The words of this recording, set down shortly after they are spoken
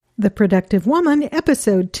The Productive Woman,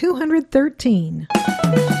 episode 213.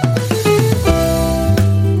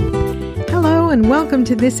 Hello, and welcome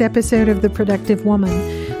to this episode of The Productive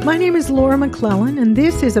Woman. My name is Laura McClellan, and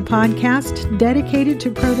this is a podcast dedicated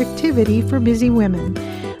to productivity for busy women.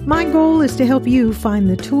 My goal is to help you find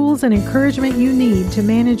the tools and encouragement you need to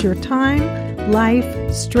manage your time,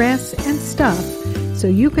 life, stress, and stuff so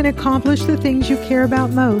you can accomplish the things you care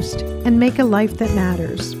about most and make a life that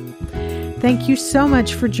matters. Thank you so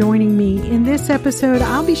much for joining me. In this episode,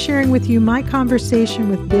 I'll be sharing with you my conversation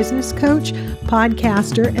with business coach,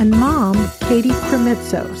 podcaster, and mom, Katie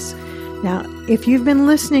Krimitsos. Now, if you've been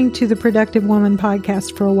listening to the Productive Woman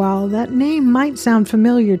podcast for a while, that name might sound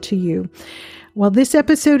familiar to you. Well, this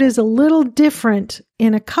episode is a little different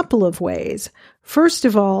in a couple of ways. First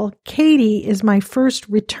of all, Katie is my first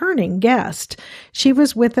returning guest. She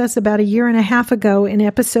was with us about a year and a half ago in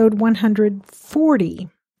episode 140.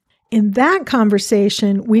 In that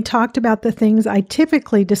conversation, we talked about the things I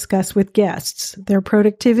typically discuss with guests, their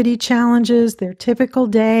productivity challenges, their typical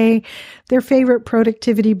day, their favorite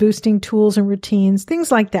productivity boosting tools and routines, things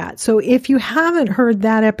like that. So if you haven't heard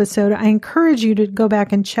that episode, I encourage you to go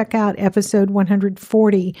back and check out episode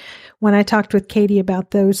 140 when I talked with Katie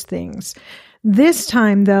about those things. This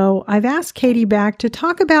time, though, I've asked Katie back to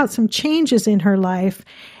talk about some changes in her life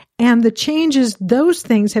and the changes those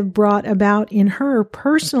things have brought about in her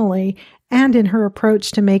personally and in her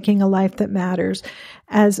approach to making a life that matters.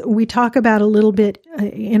 As we talk about a little bit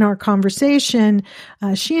in our conversation,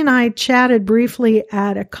 she and I chatted briefly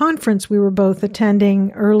at a conference we were both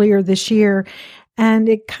attending earlier this year, and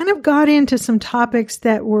it kind of got into some topics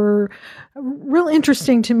that were real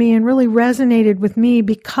interesting to me and really resonated with me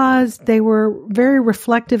because they were very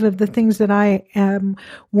reflective of the things that I am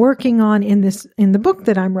working on in the book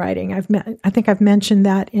that I'm writing. I think I've mentioned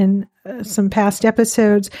that in some past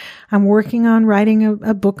episodes. I'm working on writing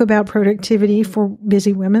a book about productivity for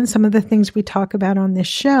busy women, some of the things we talk about on this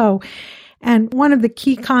show. And one of the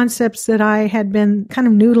key concepts that I had been kind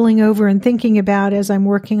of noodling over and thinking about as I'm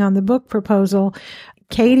working on the book proposal,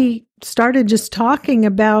 Katie started just talking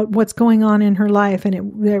about what's going on in her life,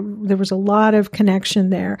 and there was a lot of connection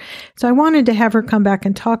there. So I wanted to have her come back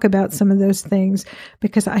and talk about some of those things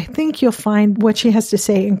because I think you'll find what she has to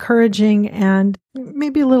say encouraging and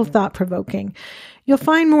maybe a little thought-provoking. You'll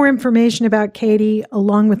find more information about Katie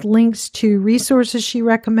along with links to resources she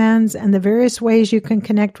recommends and the various ways you can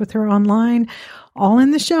connect with her online, all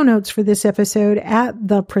in the show notes for this episode at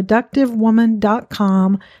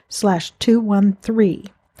theproductivewoman.com/213.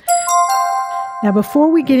 Now, before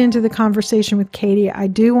we get into the conversation with Katie, I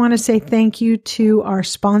do want to say thank you to our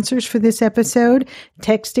sponsors for this episode,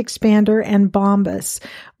 Text Expander and Bombas.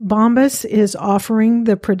 Bombas is offering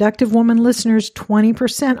the Productive Woman listeners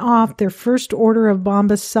 20% off their first order of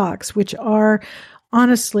Bombas socks, which are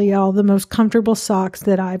honestly all the most comfortable socks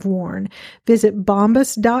that I've worn. Visit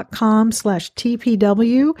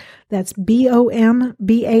bombas.com/TPW. That's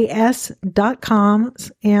BOMBAS.com,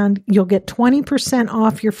 and you'll get 20%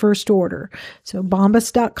 off your first order. So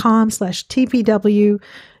bombas.com/TPW.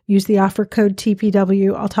 Use the offer code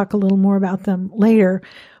TPW. I'll talk a little more about them later.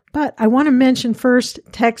 But I want to mention first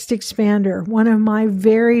Text Expander, one of my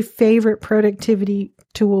very favorite productivity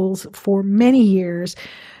tools for many years,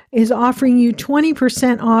 is offering you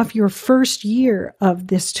 20% off your first year of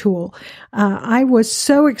this tool. I was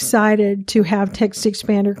so excited to have Text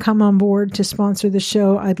Expander come on board to sponsor the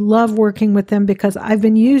show. I love working with them because I've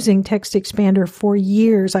been using Text Expander for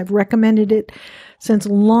years. I've recommended it since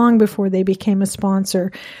long before they became a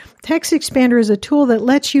sponsor. Text Expander is a tool that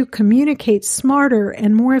lets you communicate smarter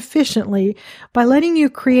and more efficiently by letting you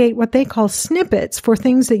create what they call snippets for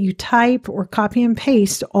things that you type or copy and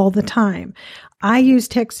paste all the time. I use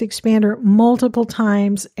Text Expander multiple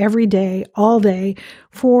times every day, all day,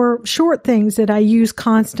 for short things that I use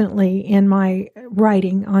constantly in my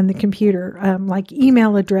writing on the computer, like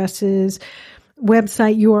email addresses,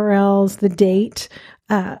 website URLs, the date,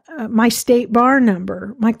 my state bar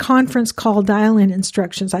number, my conference call dial-in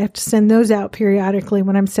instructions. I have to send those out periodically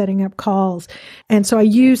when I'm setting up calls. And so I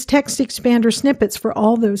use Text Expander snippets for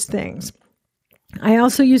all those things. I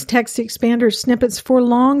also use Text Expander snippets for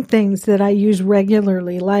long things that I use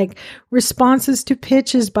regularly, like responses to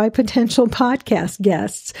pitches by potential podcast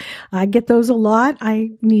guests. I get those a lot.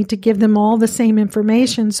 I need to give them all the same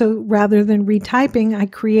information. So rather than retyping, I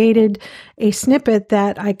created a snippet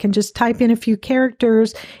that I can just type in a few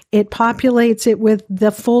characters. It populates it with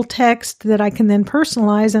the full text that I can then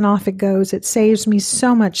personalize, and off it goes. It saves me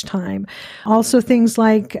so much time. Also things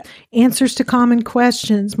like answers to common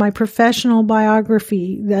questions, my professional biography,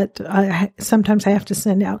 photography that sometimes I have to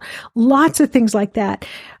send out. Lots of things like that.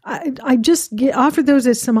 I just offer those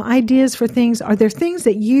as some ideas for things. Are there things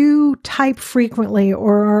that you type frequently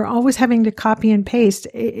or are always having to copy and paste?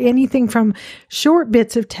 Anything from short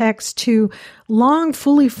bits of text to long,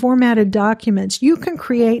 fully formatted documents. You can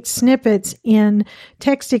create snippets in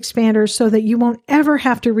Text Expander so that you won't ever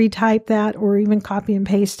have to retype that or even copy and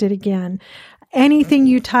paste it again. Anything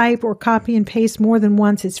you type or copy and paste more than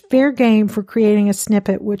once is fair game for creating a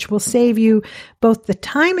snippet, which will save you both the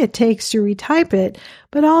time it takes to retype it,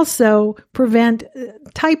 but also prevent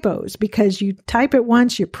typos, because you type it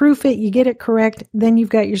once, you proof it, you get it correct, then you've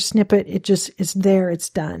got your snippet. It just is there. It's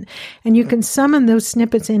done. And you can summon those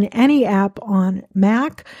snippets in any app on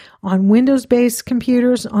Mac, on Windows-based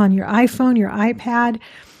computers, on your iPhone, your iPad.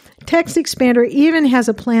 Text Expander even has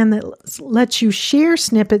a plan that lets you share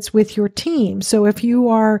snippets with your team. So if you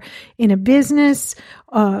are in a business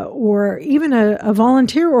or even a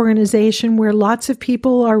volunteer organization where lots of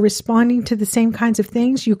people are responding to the same kinds of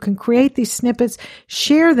things, you can create these snippets,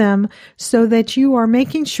 share them so that you are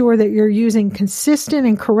making sure that you're using consistent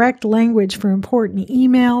and correct language for important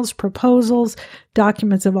emails, proposals,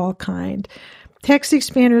 documents of all kind. Text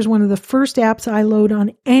Expander is one of the first apps I load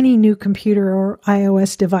on any new computer or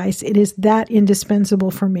iOS device. It is that indispensable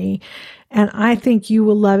for me, and I think you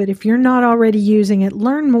will love it. If you're not already using it,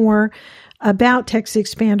 learn more about Text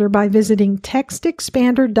Expander by visiting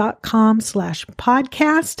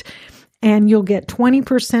textexpander.com/podcast, and you'll get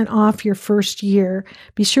 20% off your first year.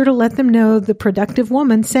 Be sure to let them know The Productive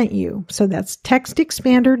Woman sent you. So that's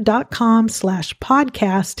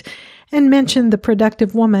textexpander.com/podcast. And mention The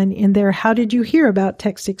Productive Woman in their How Did You Hear About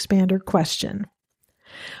Text Expander question.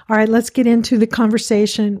 All right, let's get into the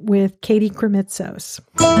conversation with Katie Krimitsos.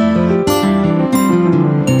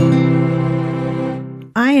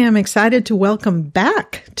 I am excited to welcome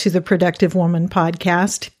back to the Productive Woman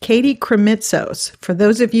podcast, Katie Krimitsos. For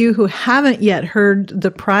those of you who haven't yet heard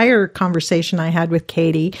the prior conversation I had with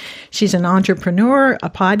Katie, she's an entrepreneur, a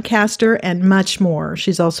podcaster, and much more.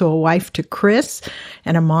 She's also a wife to Chris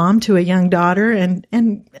and a mom to a young daughter. And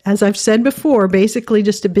as I've said before, basically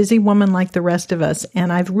just a busy woman like the rest of us.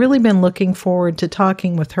 And I've really been looking forward to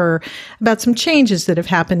talking with her about some changes that have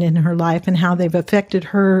happened in her life and how they've affected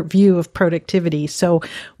her view of productivity. So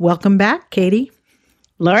welcome back, Katie.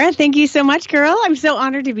 Laura, thank you so much, girl. I'm so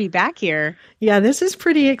honored to be back here. Yeah, this is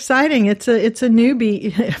pretty exciting. It's a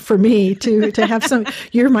newbie for me to have some.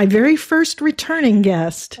 You're my very first returning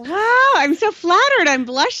guest. Wow, I'm so flattered. I'm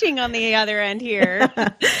blushing on the other end here.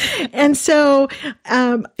 And so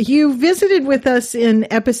you visited with us in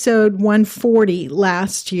episode 140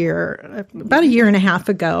 last year, about a year and a half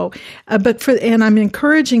ago. And I'm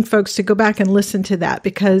encouraging folks to go back and listen to that,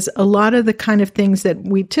 because a lot of the kind of things that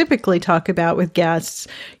we typically talk about with guests,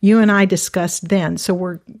 you and I discussed then. So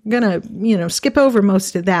we're going to, skip over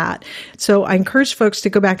most of that. So I encourage folks to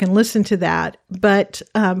go back and listen to that. But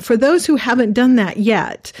for those who haven't done that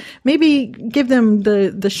yet, maybe give them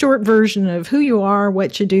the short version of who you are,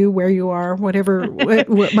 what you do, where you are, whatever,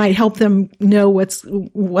 what might help them know what's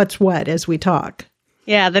what as we talk.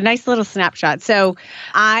 Yeah, the nice little snapshot. So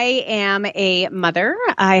I am a mother.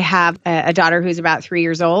 I have a daughter who's about 3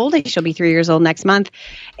 years old. She'll be 3 years old next month.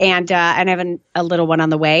 And I have a little one on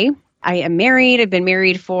the way. I am married. I've been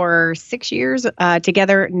married for 6 years,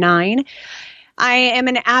 together 9. I am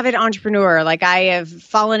an avid entrepreneur. Like, I have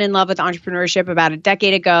fallen in love with entrepreneurship about a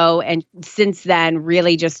decade ago. And since then,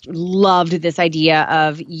 really just loved this idea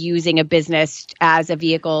of using a business as a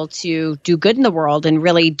vehicle to do good in the world and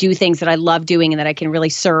really do things that I love doing and that I can really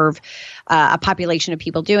serve a population of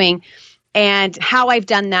people doing. And how I've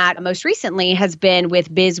done that most recently has been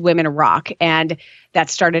with Biz Women Rock. And that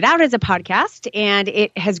started out as a podcast, and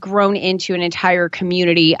it has grown into an entire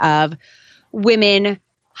community of women,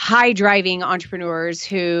 high-driving entrepreneurs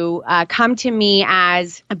who come to me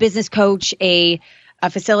as a business coach, a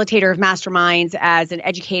facilitator of masterminds, as an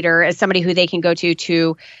educator, as somebody who they can go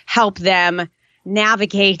to help them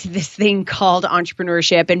navigate this thing called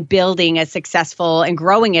entrepreneurship and building a successful and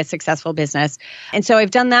growing a successful business. And so I've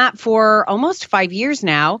done that for almost 5 years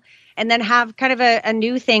now, and then have kind of a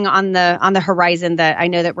new thing on the horizon that I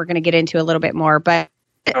know that we're going to get into a little bit more, but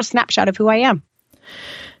a snapshot of who I am.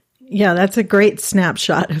 Yeah, that's a great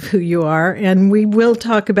snapshot of who you are. And we will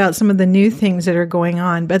talk about some of the new things that are going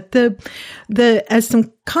on. But as some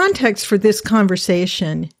context for this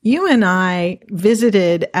conversation, you and I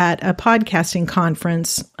visited at a podcasting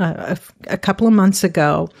conference a couple of months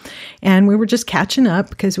ago, and we were just catching up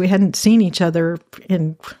because we hadn't seen each other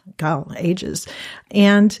in ages.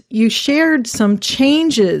 And you shared some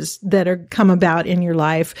changes that are come about in your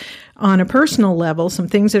life on a personal level, some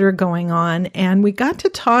things that are going on. And we got to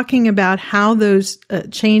talking about how those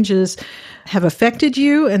changes have affected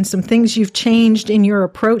you and some things you've changed in your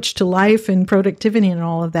approach to life and productivity and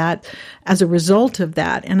all of that as a result of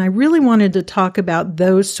that. And I really wanted to talk about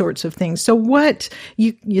those sorts of things. So what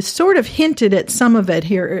you sort of hinted at some of it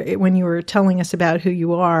here when you were telling us about who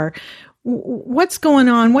you are. What's going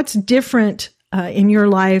on? What's different in your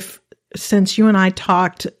life since you and I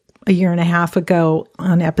talked a year and a half ago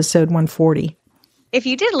on episode 140? If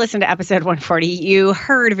you did listen to episode 140, you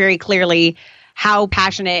heard very clearly how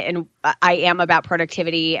passionate and I am about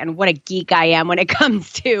productivity and what a geek I am when it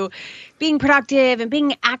comes to being productive and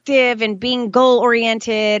being active and being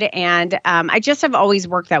goal-oriented. And I just have always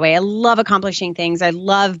worked that way. I love accomplishing things. I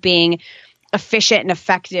love being efficient and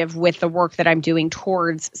effective with the work that I'm doing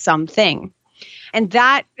towards something. And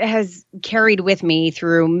that has carried with me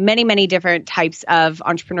through many, many different types of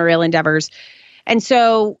entrepreneurial endeavors. And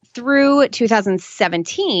so through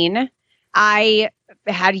 2017, I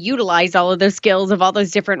had utilized all of those skills of all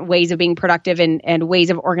those different ways of being productive and ways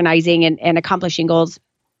of organizing and accomplishing goals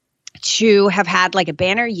to have had like a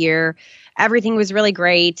banner year. Everything was really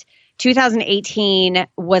great. 2018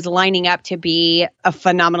 was lining up to be a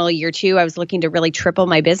phenomenal year too. I was looking to really triple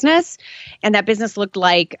my business. And that business looked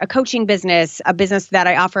like a coaching business, a business that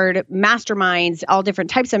I offered masterminds, all different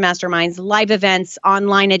types of masterminds, live events,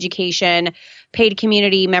 online education, paid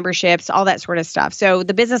community memberships, all that sort of stuff. So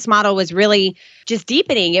the business model was really just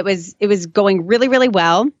deepening. It was going really, really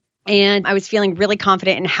well. And I was feeling really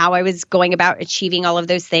confident in how I was going about achieving all of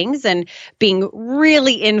those things and being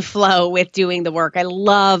really in flow with doing the work. I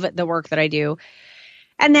love the work that I do.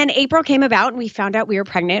 And then April came about and we found out we were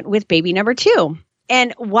pregnant with baby number 2.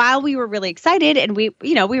 And while we were really excited and we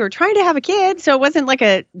were trying to have a kid, so it wasn't like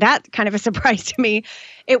that kind of a surprise to me.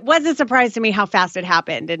 It was a surprise to me how fast it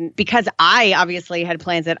happened. And because I obviously had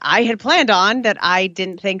plans that I had planned on that I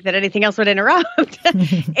didn't think that anything else would interrupt,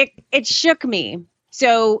 it shook me.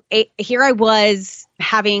 So here I was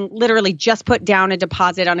having literally just put down a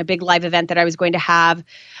deposit on a big live event that I was going to have,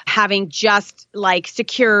 having just like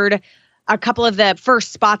secured a couple of the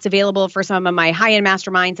first spots available for some of my high-end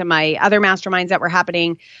masterminds and my other masterminds that were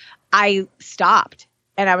happening. I stopped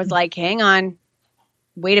and I was like, hang on,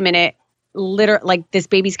 wait a minute. Literally, like this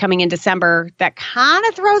baby's coming in December. That kind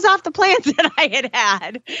of throws off the plans that I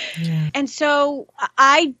had. Yeah. And so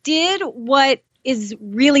I did what is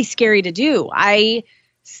really scary to do. I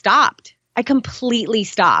stopped. I completely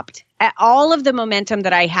stopped. At all of the momentum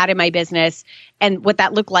that I had in my business and what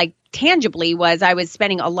that looked like tangibly was I was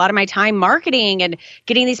spending a lot of my time marketing and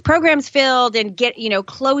getting these programs filled and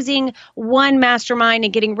closing one mastermind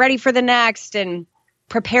and getting ready for the next and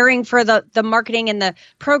preparing for the marketing and the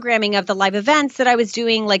programming of the live events that I was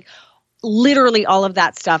doing. Like literally all of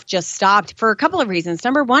that stuff just stopped for a couple of reasons.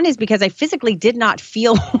 Number one is because I physically did not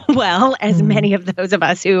feel well, as many of those of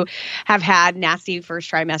us who have had nasty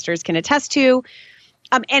first trimesters can attest to.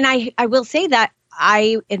 And I will say that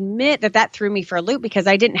I admit that threw me for a loop because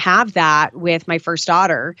I didn't have that with my first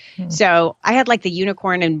daughter. So I had like the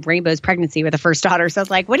unicorn and rainbows pregnancy with the first daughter. So I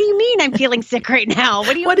was like, what do you mean I'm feeling sick right now?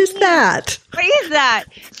 What is that? What is that?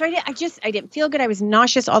 So I didn't feel good. I was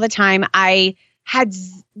nauseous all the time. I had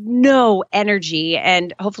no energy.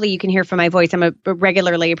 And hopefully you can hear from my voice, I'm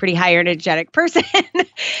regularly a pretty high energetic person.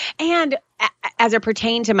 And as it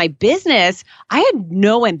pertained to my business, I had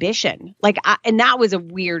no ambition. And that was a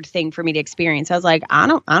weird thing for me to experience. I was like, I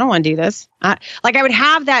don't want to do this. I would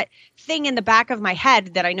have that thing in the back of my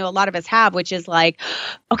head that I know a lot of us have, which is like,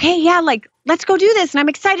 okay, yeah, like, let's go do this. And I'm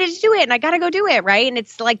excited to do it. And I got to go do it. Right. And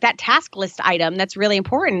it's like that task list item that's really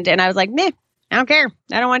important. And I was like, meh. I don't care.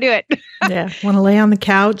 I don't want to do it. Yeah. Want to lay on the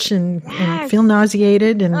couch and feel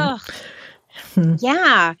nauseated. And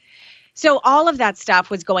yeah. So all of that stuff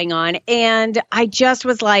was going on. And I just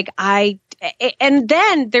was like, and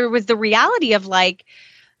then there was the reality of like,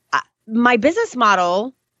 my business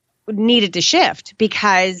model needed to shift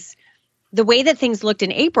because the way that things looked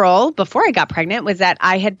in April before I got pregnant was that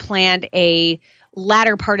I had planned a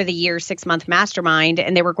latter part of the year 6-month mastermind,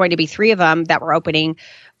 and there were going to be 3 of them that were opening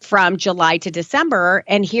from July to December.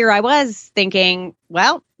 And here I was thinking,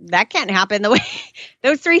 well, that can't happen the way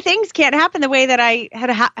those 3 things can't happen the way that I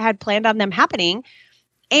had planned on them happening.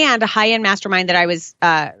 And a high-end mastermind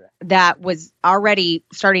that was already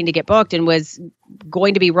starting to get booked and was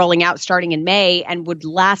going to be rolling out starting in May and would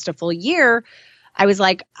last a full year. I was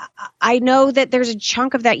like, I know that there's a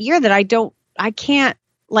chunk of that year that I can't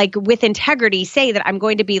like with integrity say that I'm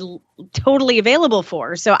going to be totally available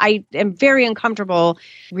for. So I am very uncomfortable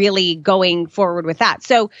really going forward with that.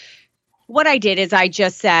 So what I did is I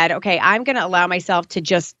just said, okay, I'm going to allow myself to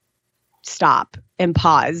just stop and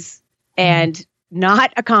pause and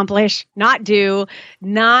not accomplish, not do,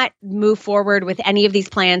 not move forward with any of these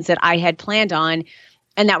plans that I had planned on.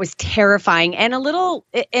 And that was terrifying and a little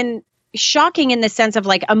and shocking in the sense of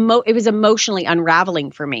like, it was emotionally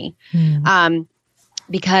unraveling for me.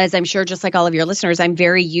 Because I'm sure just like all of your listeners, I'm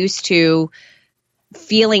very used to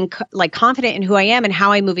feeling like confident in who I am and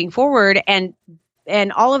how I'm moving forward and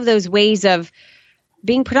all of those ways of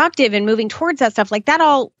being productive and moving towards that stuff, like that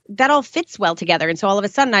all fits well together. And so all of a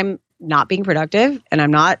sudden I'm not being productive and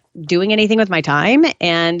I'm not doing anything with my time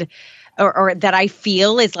and or that I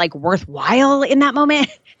feel is like worthwhile in that moment.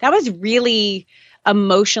 That was really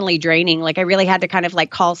emotionally draining. Like I really had to kind of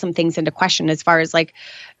like call some things into question as far as like,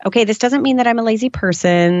 okay, this doesn't mean that I'm a lazy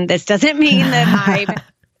person. This doesn't mean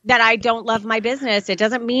that I don't love my business. It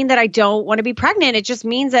doesn't mean that I don't want to be pregnant. It just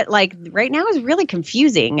means that like right now is really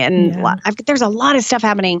confusing and there's a lot of stuff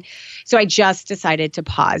happening. So I just decided to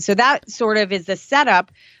pause. So that sort of is the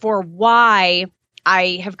setup for why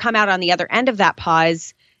I have come out on the other end of that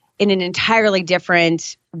pause in an entirely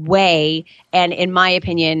different way. And in my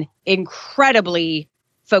opinion, incredibly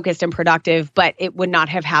focused and productive, but it would not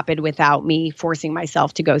have happened without me forcing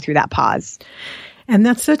myself to go through that pause. And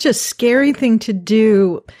that's such a scary thing to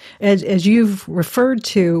do. As you've referred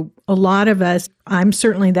to, a lot of us, I'm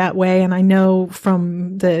certainly that way. And I know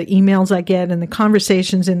from the emails I get and the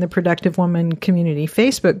conversations in the Productive Woman Community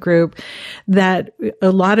Facebook group that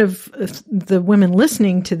a lot of the women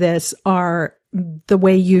listening to this are the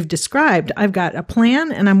way you've described. I've got a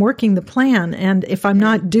plan and I'm working the plan. And if I'm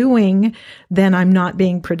not doing, then I'm not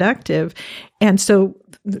being productive. And so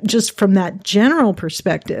just from that general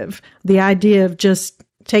perspective, the idea of just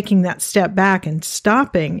taking that step back and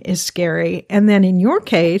stopping is scary. And then in your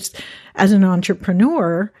case, as an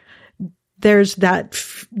entrepreneur, there's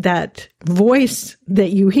that voice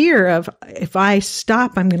that you hear of, if I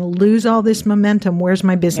stop, I'm going to lose all this momentum. Where's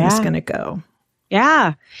my business going to go?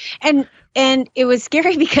 Yeah. And it was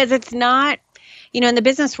scary because it's not, in the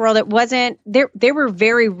business world, it wasn't, there were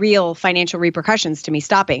very real financial repercussions to me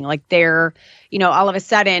stopping. Like all of a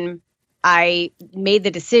sudden I made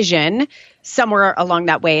the decision somewhere along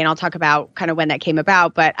that way. And I'll talk about kind of when that came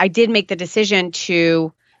about, but I did make the decision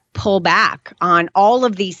to pull back on all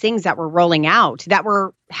of these things that were rolling out that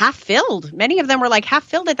were half filled. Many of them were like half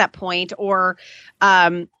filled at that point, or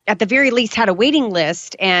at the very least had a waiting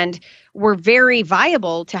list and were very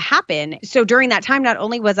viable to happen. So during that time, not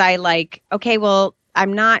only was I like, okay, well,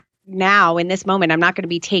 I'm not now in this moment, I'm not going to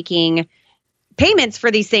be taking payments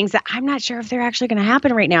for these things that I'm not sure if they're actually going to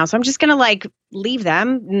happen right now. So I'm just going to like leave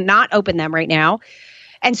them, not open them right now.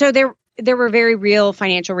 And so there were very real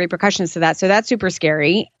financial repercussions to that. So that's super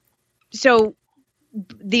scary. So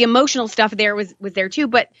the emotional stuff there was there too.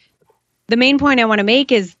 But the main point I want to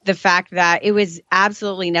make is the fact that it was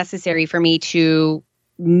absolutely necessary for me to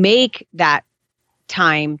make that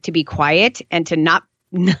time to be quiet and to not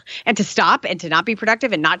and to stop and to not be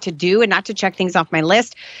productive and not to do and not to check things off my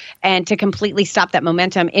list and to completely stop that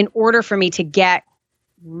momentum in order for me to get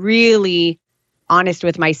really honest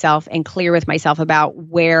with myself and clear with myself about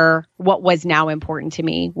what was now important to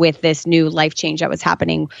me with this new life change that was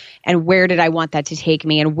happening, and where did I want that to take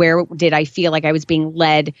me, and where did I feel like I was being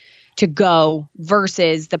led to go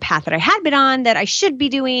versus the path that I had been on that I should be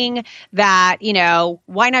doing, that,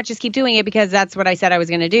 why not just keep doing it because that's what I said I was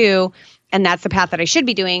going to do. And that's the path that I should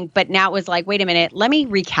be doing. But now it was like, wait a minute, let me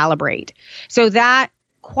recalibrate. So that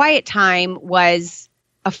quiet time was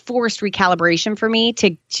a forced recalibration for me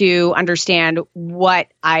to understand what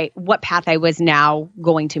path I was now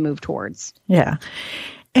going to move towards. Yeah.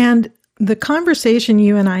 And the conversation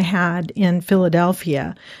you and I had in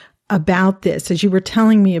Philadelphia about this, as you were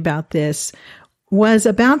telling me about this, was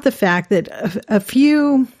about the fact that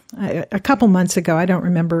a couple months ago, I don't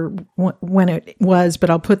remember when it was, but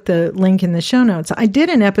I'll put the link in the show notes. I did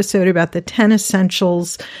an episode about the 10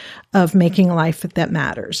 essentials of making a life that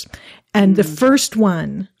matters. And the first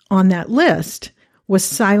one on that list was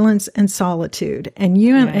silence and solitude. And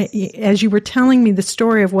you, as you were telling me the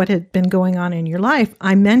story of what had been going on in your life,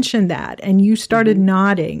 I mentioned that, and you started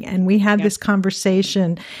nodding, and we had this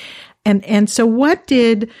conversation. And so what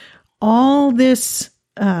did all this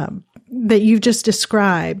that you've just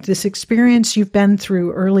described, this experience you've been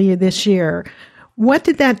through earlier this year, what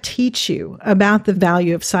did that teach you about the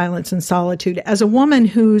value of silence and solitude as a woman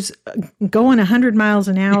who's going 100 miles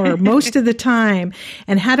an hour most of the time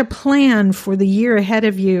and had a plan for the year ahead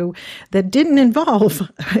of you that didn't involve,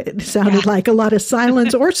 it sounded like, a lot of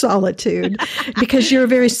silence or solitude, because you're a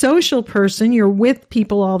very social person, you're with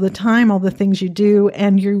people all the time, all the things you do,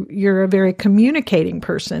 and you're a very communicating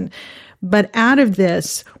person. But out of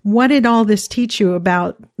this, what did all this teach you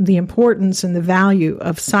about the importance and the value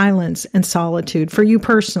of silence and solitude for you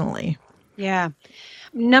personally? Yeah.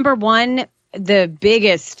 Number one, the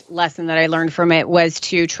biggest lesson that I learned from it was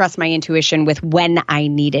to trust my intuition with when I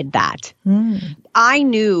needed that. I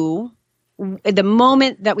knew the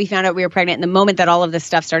moment that we found out we were pregnant and the moment that all of this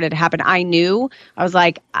stuff started to happen, I was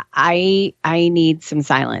like, I need some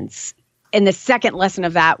silence. And the second lesson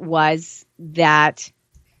of that was that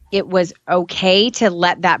it was okay to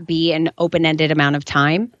let that be an open-ended amount of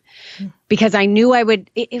time, because I knew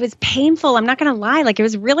it was painful. I'm not going to lie. Like, it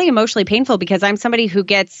was really emotionally painful because I'm somebody who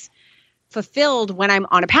gets fulfilled when I'm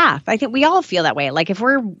on a path. I think we all feel that way. Like, if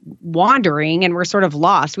we're wandering and we're sort of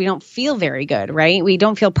lost, we don't feel very good, right? We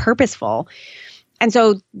don't feel purposeful. And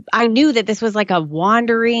so I knew that this was like a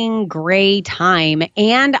wandering gray time.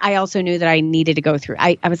 And I also knew that I needed to go through.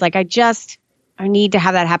 I was like, I need to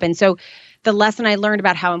have that happen. So the lesson I learned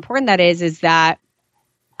about how important that is that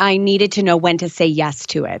I needed to know when to say yes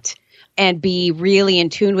to it and be really in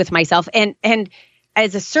tune with myself. And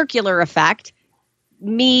as a circular effect,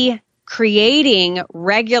 me creating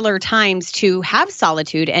regular times to have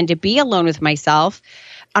solitude and to be alone with myself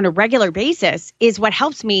on a regular basis is what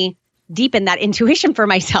helps me deepen that intuition for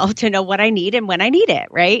myself to know what I need and when I need it,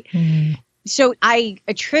 right? So I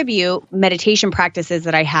attribute meditation practices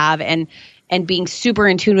that I have and being super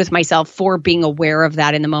in tune with myself for being aware of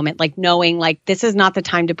that in the moment, like knowing like this is not the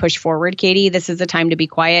time to push forward, Katie. This is the time to be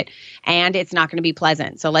quiet, and it's not going to be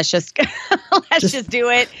pleasant. So let's just just do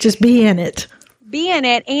it. Just be in it. Be in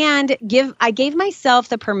it, and I gave myself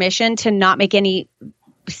the permission to not make any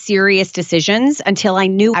serious decisions until I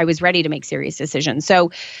knew I was ready to make serious decisions.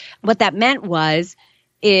 So what that meant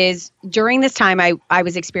is during this time, I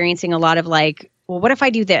was experiencing a lot of like, well, what if I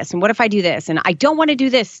do this? And what if I do this? And I don't want to do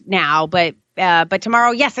this now, but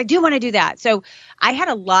tomorrow, yes, I do want to do that. So I had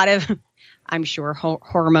a lot of, I'm sure,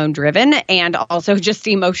 hormone driven and also just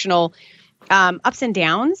emotional ups and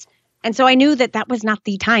downs. And so I knew that was not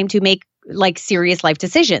the time to make like serious life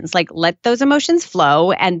decisions. Like, let those emotions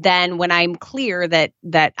flow. And then when I'm clear that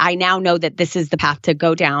I now know that this is the path to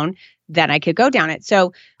go down, then I could go down it.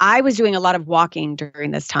 So I was doing a lot of walking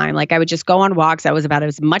during this time. Like, I would just go on walks. That was about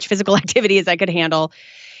as much physical activity as I could handle.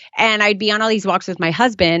 And I'd be on all these walks with my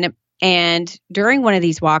husband. And during one of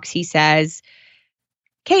these walks, he says,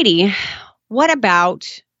 Katie, what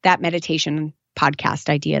about that meditation podcast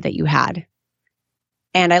idea that you had?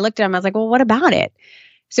 And I looked at him, I was like, well, what about it?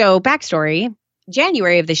 So backstory,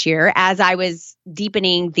 January of this year, as I was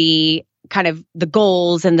deepening the kind of the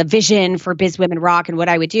goals and the vision for Biz Women Rock and what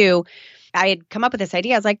I would do, I had come up with this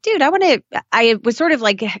idea. I was like, dude, I was sort of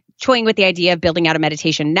like toying with the idea of building out a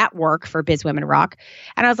meditation network for Biz Women Rock.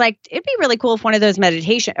 And I was like, it'd be really cool if one of those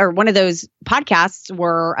podcasts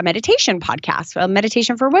were a meditation podcast, a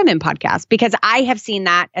meditation for women podcast, because I have seen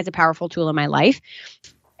that as a powerful tool in my life.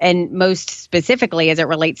 And most specifically as it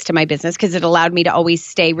relates to my business, because it allowed me to always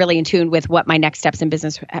stay really in tune with what my next steps in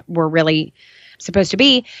business were really supposed to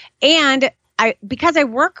be. And because I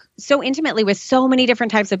work so intimately with so many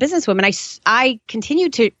different types of businesswomen, I continue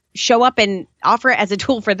to show up and offer it as a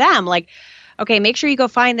tool for them. Like, okay, make sure you go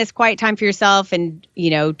find this quiet time for yourself and,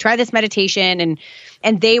 try this meditation.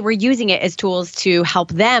 And they were using it as tools to help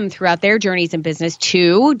them throughout their journeys in business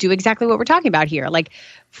to do exactly what we're talking about here, like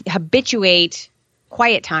habituate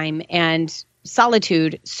quiet time and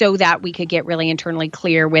solitude so that we could get really internally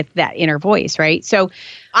clear with that inner voice, right? So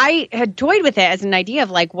I had toyed with it as an idea of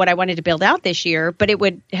like what I wanted to build out this year, but it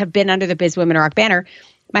would have been under the Biz Women Rock banner.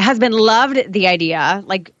 My husband loved the idea,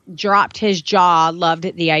 like dropped his jaw,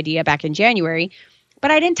 loved the idea back in January,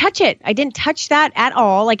 but I didn't touch it. I didn't touch that at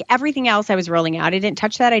all. Like everything else I was rolling out, I didn't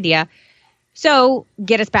touch that idea. So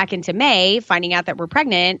get us back into May, finding out that we're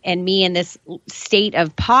pregnant and me in this state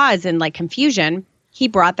of pause and like confusion, he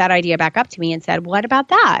brought that idea back up to me and said, what about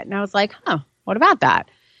that? And I was like, what about that?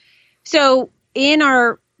 So in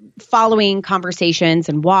our following conversations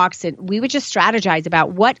and walks, and we would just strategize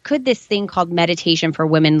about what could this thing called meditation for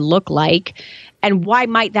women look like, and why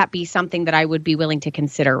might that be something that I would be willing to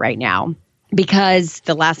consider right now? Because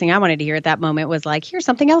the last thing I wanted to hear at that moment was like, here's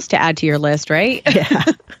something else to add to your list, right? Yeah.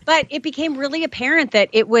 But it became really apparent that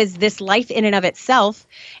it was this life in and of itself,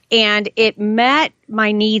 and it met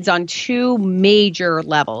my needs on two major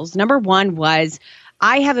levels. Number one was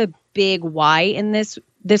I have a big why in this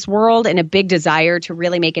world and a big desire to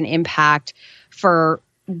really make an impact for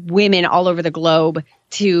women all over the globe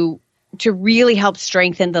to really help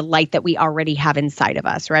strengthen the light that we already have inside of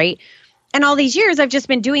us, right? And all these years, I've just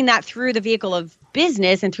been doing that through the vehicle of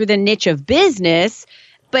business and through the niche of business.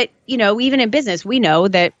 But, even in business, we know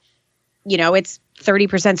that, it's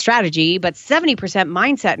 30% strategy, but 70%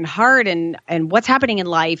 mindset and heart and what's happening in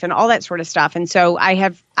life and all that sort of stuff. And so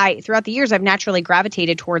throughout the years, I've naturally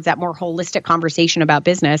gravitated towards that more holistic conversation about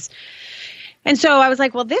business. And so I was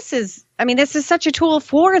like, well, this is such a tool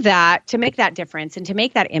for that, to make that difference and to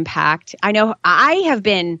make that impact. I know I have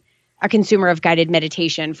been a consumer of guided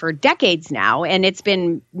meditation for decades now, and it's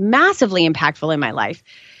been massively impactful in my life.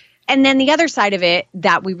 And then the other side of it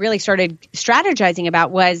that we really started strategizing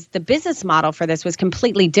about was the business model for this was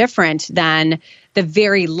completely different than the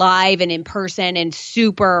very live and in person and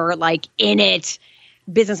super like in it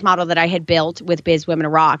business model that I had built with Biz Women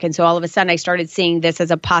Rock. And so all of a sudden I started seeing this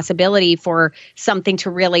as a possibility for something to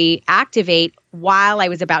really activate while I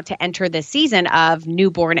was about to enter the season of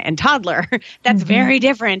newborn and toddler. That's very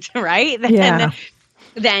different, right?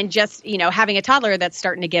 Than just, having a toddler that's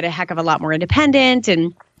starting to get a heck of a lot more independent.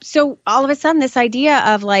 And so all of a sudden this idea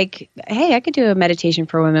of like, hey, I could do a meditation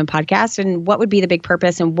for women podcast, and what would be the big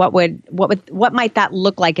purpose, and what might that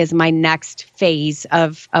look like as my next phase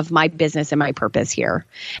of my business and my purpose here?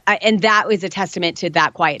 And that was a testament to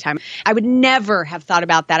that quiet time. I would never have thought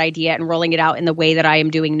about that idea and rolling it out in the way that I am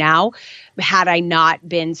doing now had I not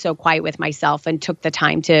been so quiet with myself and took the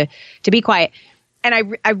time to be quiet.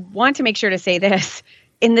 And I want to make sure to say this.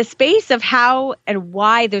 In the space of how and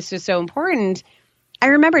why this was so important, I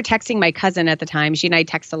remember texting my cousin at the time. She and I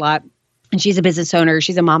text a lot, and she's a business owner.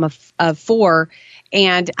 She's a mom of 4.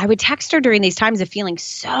 And I would text her during these times of feeling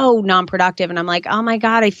so non-productive. And I'm like, oh my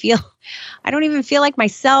God, I don't even feel like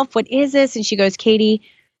myself. What is this? And she goes, Katie,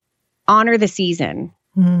 honor the season.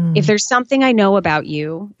 If there's something I know about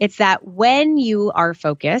you, it's that when you are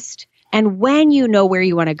focused and when you know where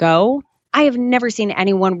you want to go, I have never seen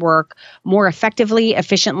anyone work more effectively,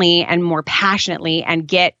 efficiently, and more passionately and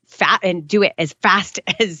get fat and do it as fast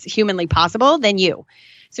as humanly possible than you.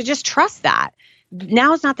 So just trust that.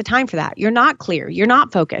 Now is not the time for that. You're not clear. You're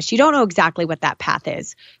not focused. You don't know exactly what that path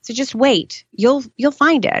is. So just wait. You'll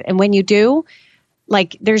find it. And when you do,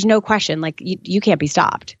 like, there's no question, like you can't be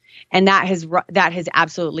stopped. And that has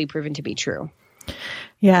absolutely proven to be true.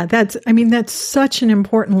 Yeah, that's such an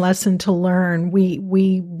important lesson to learn.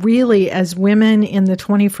 We really, as women in the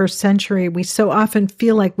 21st century, we so often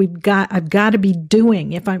feel like I've got to be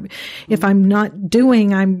doing. If I'm not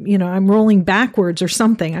doing, I'm rolling backwards or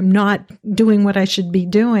something. I'm not doing what I should be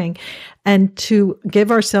doing. And to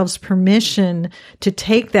give ourselves permission to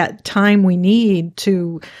take that time we need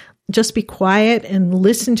to just be quiet and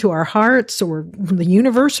listen to our hearts or the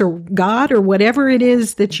universe or God or whatever it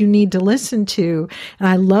is that you need to listen to. And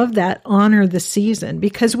I love that, honor the season,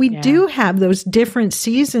 because we do have those different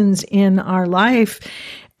seasons in our life.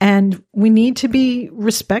 And we need to be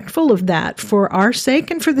respectful of that for our sake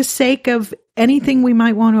and for the sake of anything we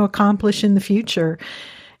might want to accomplish in the future.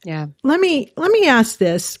 Yeah. Let me ask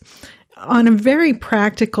this. On a very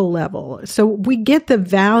practical level, so we get the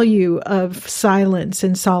value of silence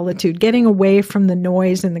and solitude, getting away from the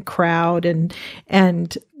noise and the crowd,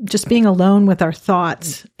 and just being alone with our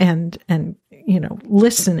thoughts and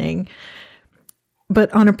listening.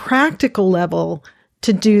 But on a practical level,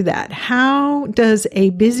 to do that, how does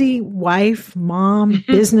a busy wife, mom,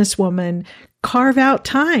 businesswoman carve out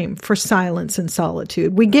time for silence and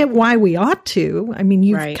solitude? We get why we ought to. I mean,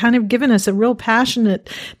 you've kind of given us a real passionate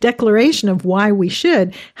declaration of why we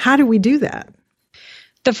should. How do we do that?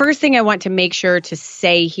 The first thing I want to make sure to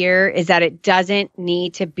say here is that it doesn't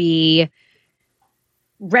need to be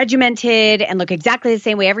regimented and look exactly the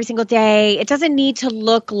same way every single day. It doesn't need to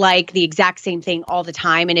look like the exact same thing all the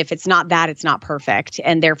time. And if it's not that, it's not perfect,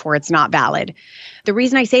 and therefore it's not valid. The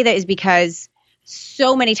reason I say that is because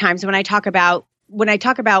so many times when I talk about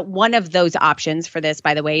one of those options for this,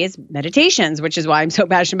 by the way, is meditations, which is why I'm so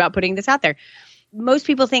passionate about putting this out there. Most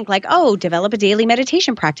people think like, oh, develop a daily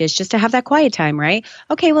meditation practice just to have that quiet time, right?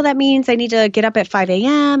 Okay, well, that means I need to get up at 5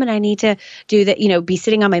 a.m. and I need to do that, be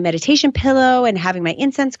sitting on my meditation pillow and having my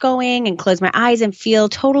incense going and close my eyes and feel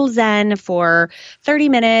total zen for 30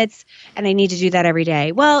 minutes. And I need to do that every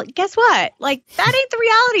day. Well, guess what? Like, that ain't the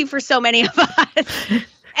reality for so many of us.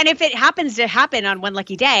 And if it happens to happen on one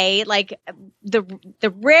lucky day, like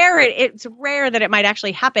it's rare that it might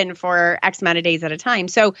actually happen for X amount of days at a time.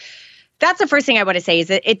 So that's the first thing I want to say, is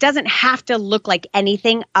that it doesn't have to look like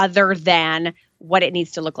anything other than what it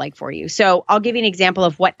needs to look like for you. So I'll give you an example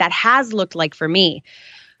of what that has looked like for me.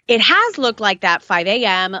 It has looked like that 5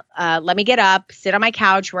 a.m. Let me get up, sit on my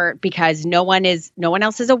couch because no one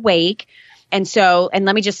else is awake. And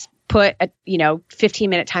let me just put a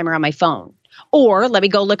 15-minute timer on my phone. Or let me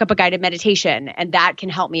go look up a guided meditation, and that can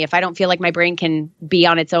help me. If I don't feel like my brain can be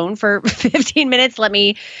on its own for 15 minutes, let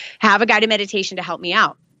me have a guided meditation to help me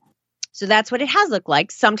out. So that's what it has looked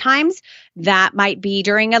like. Sometimes that might be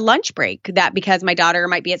during a lunch break, that because my daughter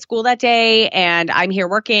might be at school that day and I'm here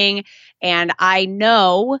working and I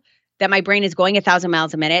know that my brain is going 1,000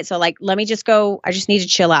 miles a minute. So like, let me just go, I just need to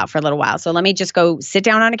chill out for a little while. So let me just go sit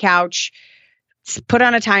down on a couch, put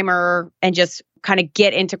on a timer and just kind of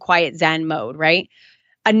get into quiet Zen mode, right?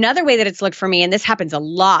 Another way that it's looked for me, and this happens a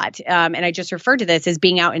lot, and I just referred to this as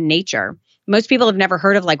being out in nature. Most people have never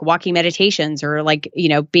heard of like walking meditations or like,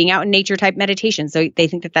 being out in nature type meditations. So they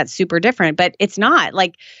think that that's super different, but it's not.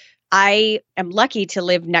 Like I am lucky to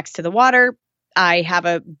live next to the water. I have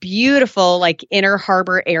a beautiful like inner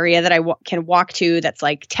harbor area that I can walk to that's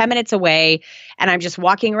like 10 minutes away. And I'm just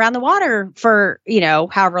walking around the water for,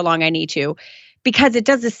 however long I need to, because it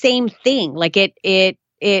does the same thing. Like it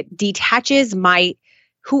detaches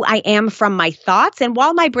who I am from my thoughts. And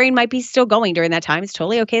while my brain might be still going during that time, it's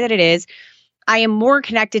totally okay that it is. I am more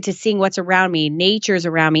connected to seeing what's around me. Nature's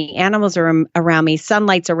around me. Animals are around me.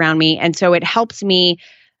 Sunlight's around me. And so it helps me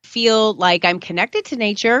feel like I'm connected to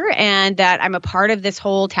nature and that I'm a part of this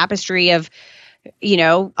whole tapestry of,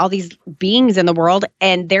 all these beings in the world,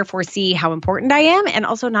 and therefore see how important I am and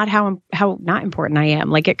also not how not important I am.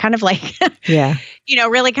 Like it kind of like, yeah,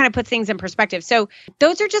 really kind of puts things in perspective. So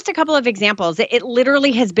those are just a couple of examples. It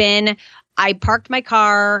literally has been, I parked my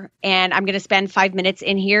car and I'm going to spend 5 minutes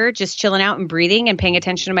in here just chilling out and breathing and paying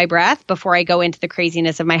attention to my breath before I go into the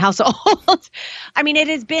craziness of my household. I mean, it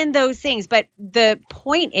has been those things, but the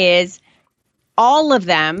point is all of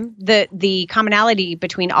them, the commonality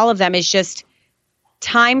between all of them is just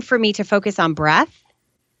time for me to focus on breath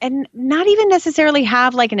and not even necessarily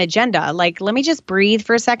have like an agenda. Like, let me just breathe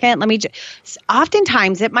for a second.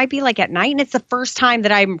 Oftentimes it might be like at night and it's the first time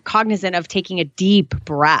that I'm cognizant of taking a deep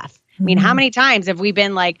breath. I mean, how many times have we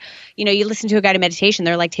been like, you listen to a guided meditation,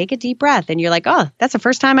 they're like, take a deep breath. And you're like, oh, that's the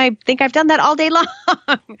first time I think I've done that all day long.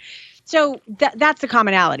 So that's the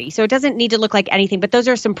commonality. So it doesn't need to look like anything, but those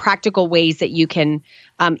are some practical ways that you can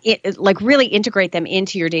really integrate them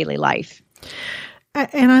into your daily life.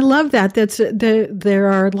 And I love that. There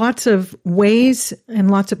are lots of ways and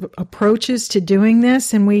lots of approaches to doing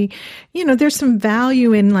this. And there's some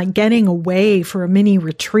value in like getting away for a mini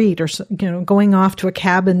retreat or, going off to a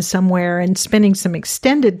cabin somewhere and spending some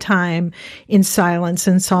extended time in silence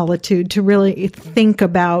and solitude to really think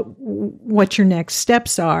about what your next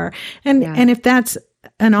steps are. And if that's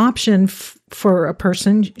an option for a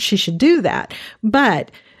person, she should do that.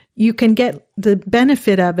 But you can get the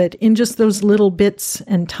benefit of it in just those little bits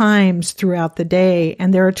and times throughout the day.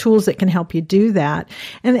 And there are tools that can help you do that.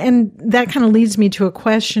 And that kind of leads me to a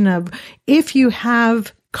question of, if you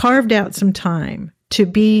have carved out some time to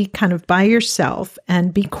be kind of by yourself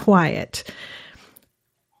and be quiet,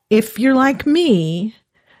 if you're like me,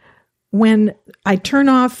 when I turn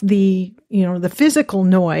off the physical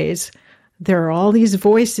noise, there are all these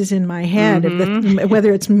voices in my head, of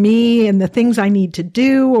whether it's me and the things I need to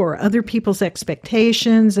do or other people's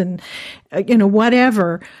expectations and,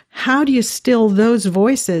 whatever. How do you still those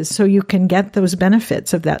voices so you can get those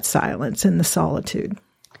benefits of that silence and the solitude?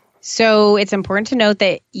 So it's important to note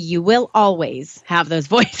that you will always have those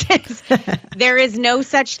voices. There is no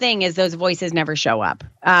such thing as those voices never show up.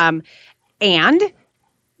 And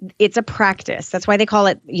it's a practice. That's why they call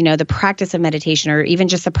it, the practice of meditation, or even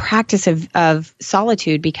just the practice of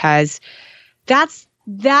solitude, because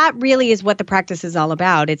that really is what the practice is all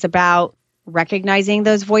about. It's about recognizing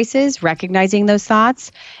those voices, recognizing those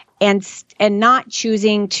thoughts, and not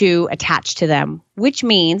choosing to attach to them, which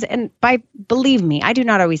means, and believe me, I do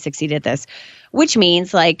not always succeed at this, which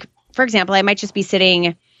means, like, for example, I might just be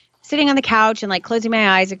sitting on the couch and like closing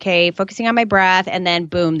my eyes, okay, focusing on my breath, and then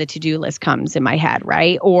boom, the to-do list comes in my head,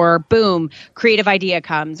 right? Or boom, creative idea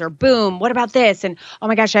comes, or boom, what about this? And oh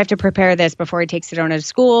my gosh, I have to prepare this before I take Sedona to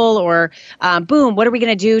school, or boom, what are we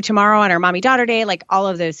going to do tomorrow on our mommy-daughter day? Like all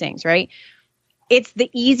of those things, right? It's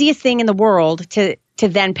the easiest thing in the world to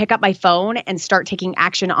then pick up my phone and start taking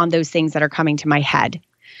action on those things that are coming to my head.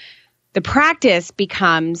 The practice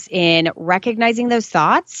becomes in recognizing those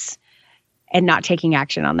thoughts and not taking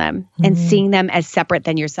action on them, and seeing them as separate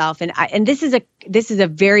than yourself. And this is a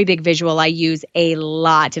very big visual I use a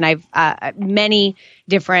lot. And I've many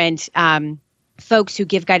different folks who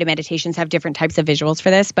give guided meditations have different types of visuals for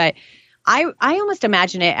this. But I almost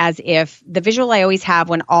imagine it as if the visual I always have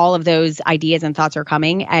when all of those ideas and thoughts are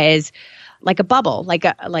coming is like a bubble, like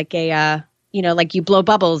you blow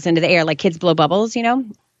bubbles into the air, like kids blow bubbles,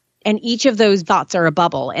 and each of those thoughts are a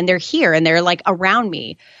bubble, and they're here and they're like around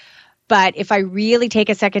me. But if I really take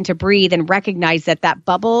a second to breathe and recognize that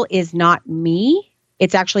bubble is not me,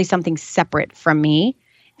 it's actually something separate from me.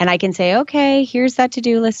 And I can say, okay, here's that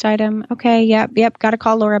to-do list item. Okay, yep, got to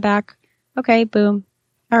call Laura back. okay, boom.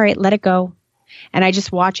 All right, let it go. And I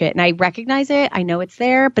just watch it and I recognize it. I know it's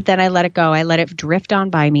there, but then I let it go. I let it drift on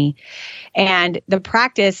by me. And the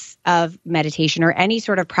practice of meditation or any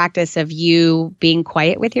sort of practice of you being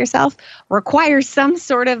quiet with yourself requires some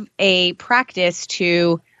sort of a practice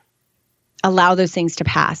to allow those things to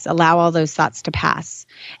pass, allow all those thoughts to pass.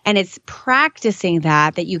 And it's practicing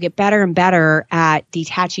that you get better and better at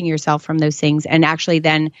detaching yourself from those things. And actually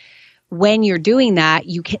then when you're doing that,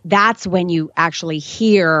 that's when you actually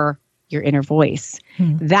hear your inner voice.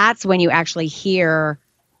 That's when you actually hear,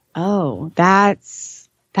 oh, that's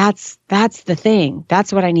the thing.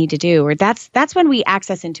 That's what I need to do. Or that's when we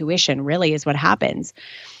access intuition, really is what happens.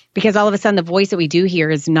 Because all of a sudden the voice that we do hear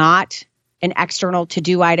is not an external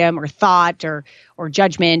to-do item or thought or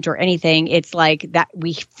judgment or anything. It's like that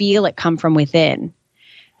we feel it come from within.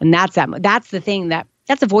 And that's the thing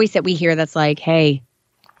that's a voice that we hear that's like, hey,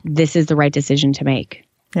 this is the right decision to make.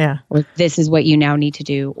 Yeah. Or this is what you now need to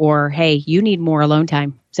do. Or, hey, you need more alone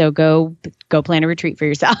time. So go plan a retreat for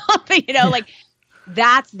yourself. Like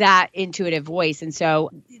that's that intuitive voice. And so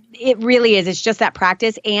it really is. It's just that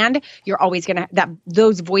practice. And you're always going to,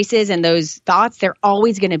 those voices and those thoughts, they're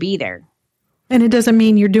always going to be there. And it doesn't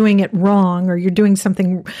mean you're doing it wrong or you're doing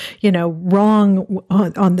something, wrong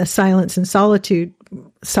on the silence and solitude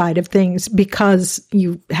side of things because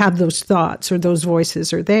you have those thoughts or those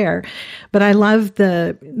voices are there. But I love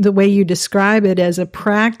the way you describe it as a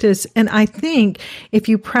practice. And I think if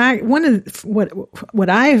you practice, one of what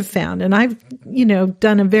I have found, and I've,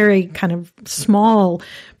 done a very kind of small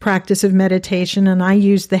practice of meditation, and I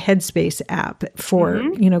use the Headspace app for,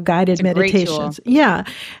 guided meditations. Yeah.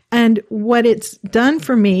 And what it's done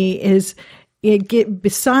for me is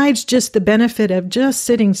besides just the benefit of just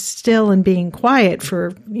sitting still and being quiet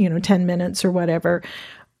for, 10 minutes or whatever,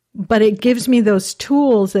 but it gives me those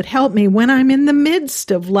tools that help me when I'm in the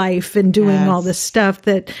midst of life and doing all this stuff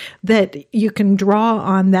that you can draw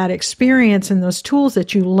on that experience and those tools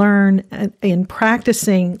that you learn in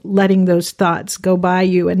practicing letting those thoughts go by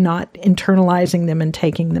you and not internalizing them and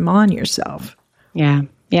taking them on yourself. Yeah.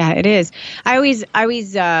 Yeah, it is. I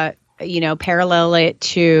always parallel it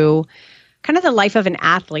to kind of the life of an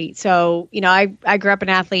athlete. So, I grew up an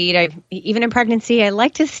athlete. Even in pregnancy, I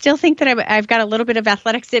like to still think that I've got a little bit of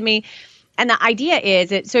athletics in me. And the idea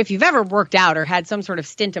is, so if you've ever worked out or had some sort of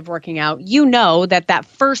stint of working out, that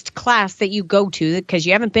first class that you go to, because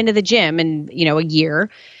you haven't been to the gym in, a year,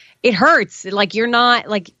 it hurts. Like you're not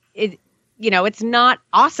like it, it's not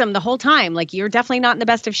awesome the whole time. Like you're definitely not in the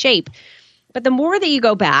best of shape. But the more that you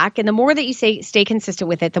go back and the more that you stay consistent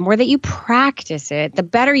with it, the more that you practice it, the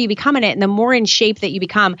better you become in it and the more in shape that you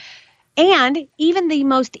become. And even the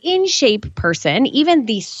most in shape person, even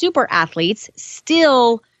the super athletes,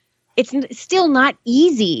 it's still not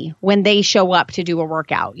easy when they show up to do a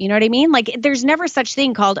workout. You know what I mean? Like there's never such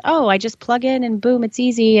thing called, oh, I just plug in and boom, it's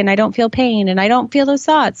easy and I don't feel pain and I don't feel those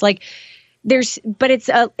thoughts. Like but it's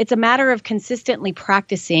a matter of consistently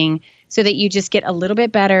practicing so that you just get a little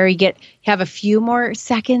bit better. You have a few more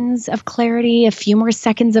seconds of clarity, a few more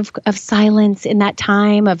seconds of silence in that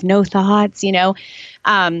time of no thoughts,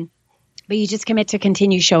 but you just commit to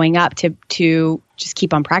continue showing up to just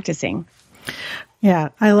keep on practicing. Yeah,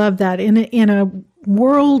 I love that. In a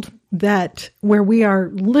world where we are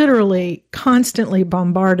literally constantly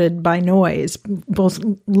bombarded by noise, both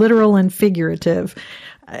literal and figurative,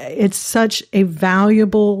 it's such a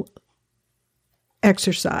valuable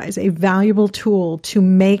exercise, a valuable tool to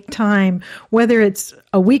make time, whether it's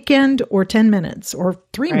a weekend or 10 minutes or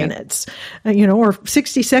 3 minutes, or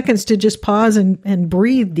 60 seconds to just pause and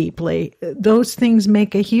breathe deeply. Those things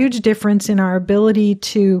make a huge difference in our ability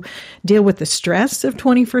to deal with the stress of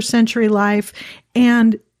 21st century life.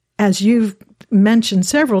 And as you've mentioned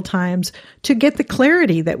several times, to get the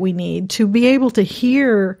clarity that we need to be able to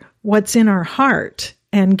hear what's in our heart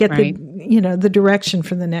and get the direction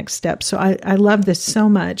for the next step. So I love this so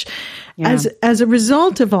much. Yeah. As a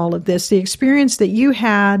result of all of this, the experience that you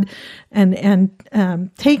had and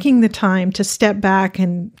taking the time to step back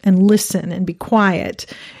and listen and be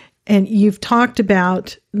quiet. And you've talked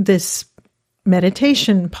about this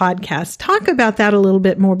meditation podcast. Talk about that a little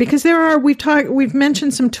bit more, because we've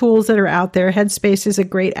mentioned some tools that are out there. Headspace is a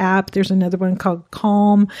great app. There's another one called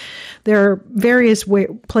Calm. There are various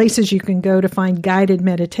places you can go to find guided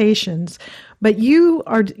meditations, but you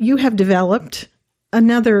have developed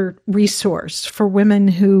another resource for women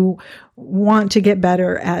who want to get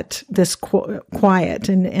better at this quiet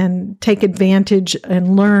and take advantage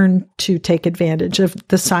and learn to take advantage of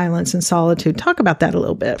the silence and solitude. Talk about that a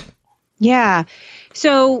little bit. Yeah.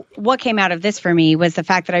 So what came out of this for me was the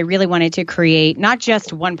fact that I really wanted to create not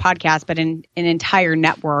just one podcast, but an entire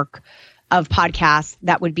network of podcasts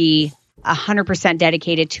that would be 100%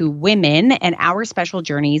 dedicated to women and our special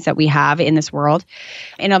journeys that we have in this world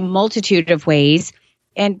in a multitude of ways,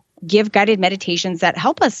 and give guided meditations that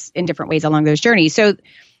help us in different ways along those journeys. So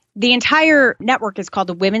the entire network is called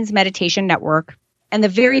the Women's Meditation Network. And the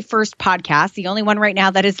very first podcast, the only one right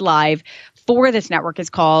now that is live for this network, is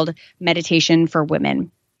called Meditation for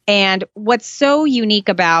Women. And what's so unique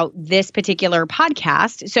about this particular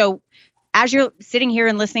podcast, so as you're sitting here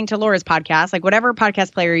and listening to Laura's podcast, like whatever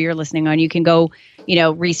podcast player you're listening on, you can go,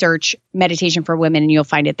 research Meditation for Women and you'll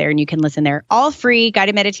find it there and you can listen there. All free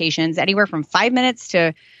guided meditations, anywhere from 5 minutes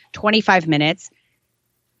to 25 minutes.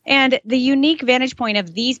 And the unique vantage point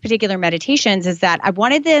of these particular meditations is that I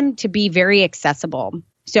wanted them to be very accessible.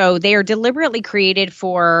 So they are deliberately created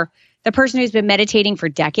for the person who's been meditating for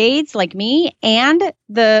decades, like me, and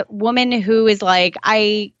the woman who is like,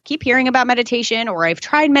 I keep hearing about meditation, or I've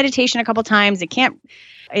tried meditation a couple times.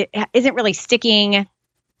 It isn't really sticking.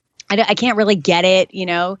 I can't really get it,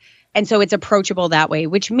 And so it's approachable that way,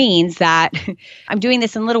 which means that I'm doing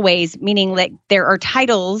this in little ways, meaning that there are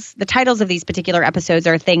titles. The titles of these particular episodes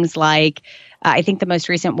are things like, I think the most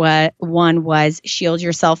recent one was Shield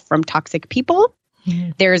Yourself from Toxic People.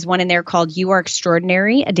 Mm-hmm. There's one in there called You Are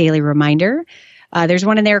Extraordinary, a daily reminder. There's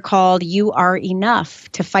one in there called You Are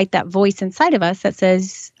Enough, to fight that voice inside of us that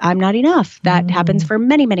says, I'm not enough. That happens for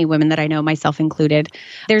many, many women that I know, myself included.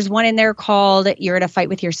 There's one in there called You're in a Fight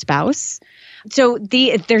with Your Spouse. So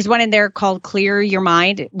there's one in there called Clear Your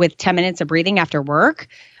Mind with 10 minutes of breathing after work.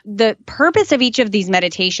 The purpose of each of these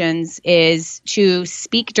meditations is to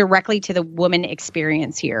speak directly to the woman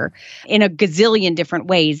experience here in a gazillion different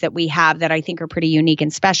ways that we have that I think are pretty unique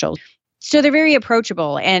and special. So they're very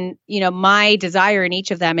approachable. And, my desire in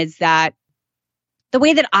each of them is that the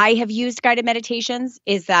way that I have used guided meditations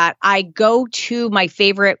is that I go to my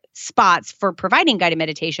favorite spots for providing guided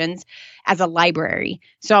meditations as a library.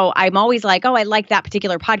 So I'm always like, oh, I like that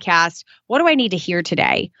particular podcast. What do I need to hear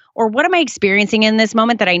today? Or what am I experiencing in this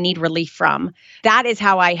moment that I need relief from? That is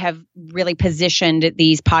how I have really positioned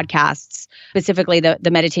these podcasts, specifically the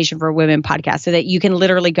Meditation for Women podcast, so that you can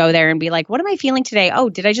literally go there and be like, what am I feeling today? Oh,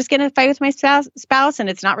 did I just get in a fight with my spouse and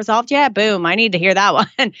it's not resolved yet? Boom, I need to hear that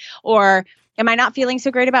one. Or am I not feeling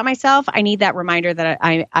so great about myself? I need that reminder that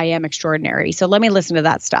I am extraordinary. So let me listen to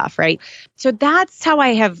that stuff, right? So that's how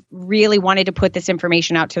I have really wanted to put this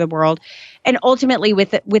information out to the world. And ultimately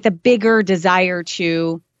with a bigger desire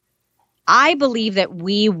to, I believe that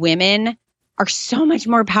we women are so much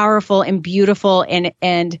more powerful and beautiful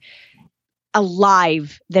and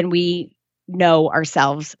alive than we know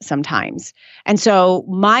ourselves sometimes. And so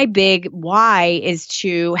my big why is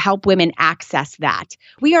to help women access that.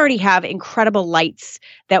 We already have incredible lights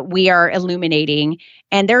that we are illuminating.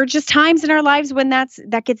 And there are just times in our lives when that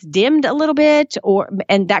gets dimmed a little bit,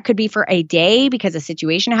 and that could be for a day because a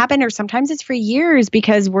situation happened, or sometimes it's for years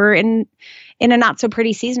because we're in a not so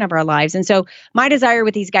pretty season of our lives. And so my desire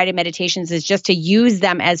with these guided meditations is just to use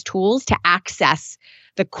them as tools to access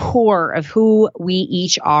the core of who we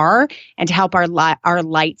each are and to help our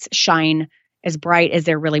lights shine as bright as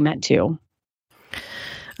they're really meant to.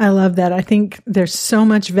 I love that. I think there's so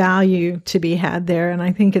much value to be had there. And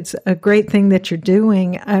I think it's a great thing that you're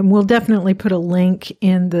doing. We'll definitely put a link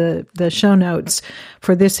in the show notes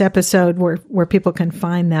for this episode where people can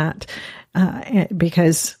find that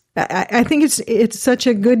because I think it's such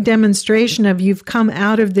a good demonstration of you've come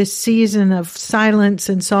out of this season of silence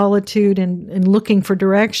and solitude and looking for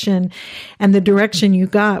direction. And the direction you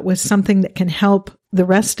got was something that can help the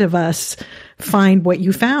rest of us find what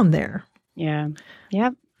you found there. Yeah.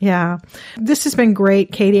 Yep. Yeah. This has been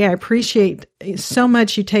great, Katie. I appreciate so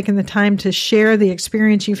much you taking the time to share the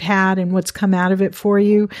experience you've had and what's come out of it for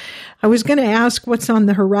you. I was going to ask what's on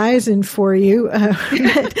the horizon for you,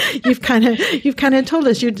 but you've kind of told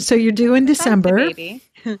us. So you're due in December. Baby.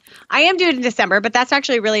 I am due in December, but that's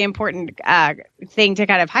actually a really important thing to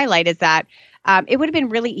kind of highlight is that it would have been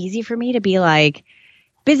really easy for me to be like,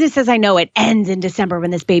 business as I know it ends in December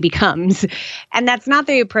when this baby comes. And that's not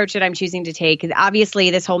the approach that I'm choosing to take.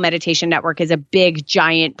 Obviously, this whole meditation network is a big,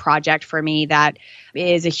 giant project for me that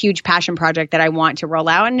is a huge passion project that I want to roll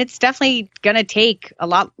out. And it's definitely going to take a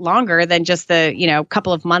lot longer than just the,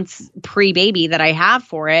 couple of months pre-baby that I have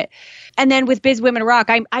for it. And then with Biz Women Rock,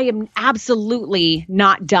 I am absolutely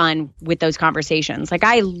not done with those conversations. Like,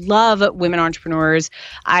 I love women entrepreneurs.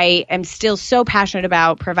 I am still so passionate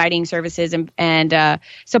about providing services and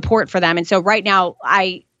support for them. And so right now,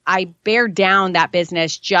 I bear down that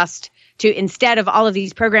business just to, instead of all of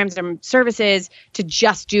these programs and services, to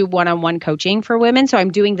just do one-on-one coaching for women. So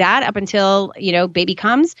I'm doing that up until, baby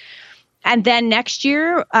comes. And then next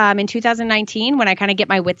year, in 2019, when I kind of get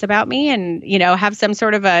my wits about me and, have some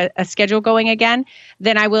sort of a schedule going again,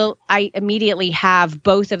 then I immediately have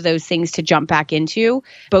both of those things to jump back into,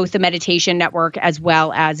 both the meditation network as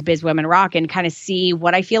well as Biz Women Rock, and kind of see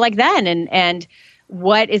what I feel like then and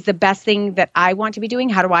what is the best thing that I want to be doing?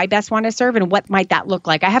 How do I best want to serve? And what might that look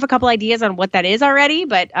like? I have a couple ideas on what that is already,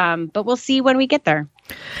 but we'll see when we get there.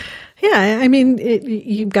 Yeah, I mean,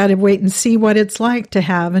 you've got to wait and see what it's like to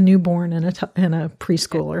have a newborn and a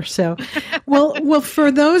preschooler. So, well, for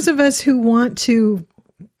those of us who want to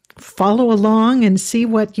follow along and see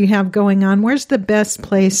what you have going on, where's the best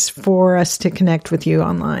place for us to connect with you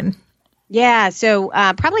online? Yeah, so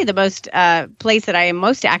probably the most place that I am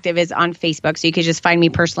most active is on Facebook. So you could just find me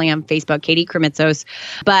personally on Facebook, Katie Krimitsos.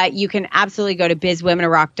 But you can absolutely go to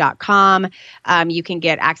bizwomenrock.com. You can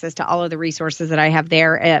get access to all of the resources that I have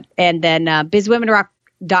there. And then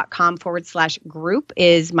bizwomenrock.com/group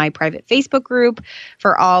is my private Facebook group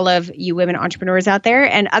for all of you women entrepreneurs out there.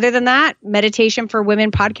 And other than that, Meditation for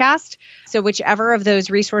Women podcast. So whichever of those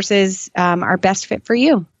resources are best fit for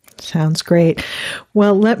you. Sounds great.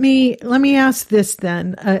 Well, let me ask this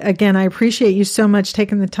then. Again, I appreciate you so much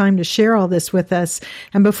taking the time to share all this with us.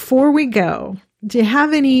 And before we go, do you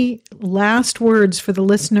have any last words for the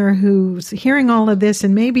listener who's hearing all of this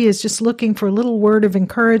and maybe is just looking for a little word of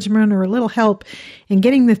encouragement or a little help in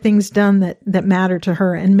getting the things done that matter to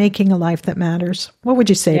her and making a life that matters? What would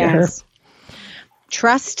you say to her?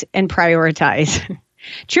 Trust and prioritize.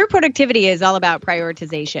 True productivity is all about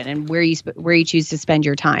prioritization and where you choose to spend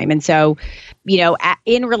your time. And so,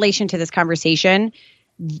 in relation to this conversation,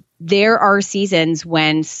 there are seasons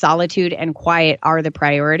when solitude and quiet are the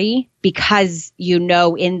priority because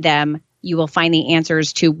in them you will find the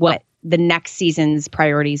answers to what the next season's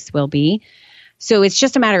priorities will be. So it's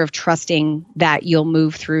just a matter of trusting that you'll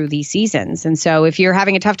move through these seasons. And so if you're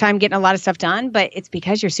having a tough time getting a lot of stuff done, but it's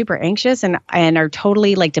because you're super anxious and are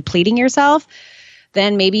totally depleting yourself,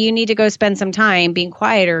 then maybe you need to go spend some time being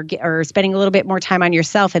quiet or spending a little bit more time on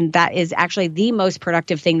yourself. And that is actually the most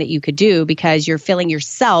productive thing that you could do because you're filling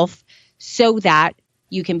yourself so that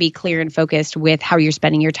you can be clear and focused with how you're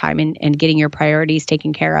spending your time and getting your priorities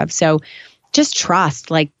taken care of. So just trust,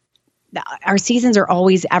 our seasons are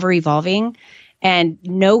always ever evolving, and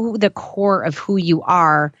know the core of who you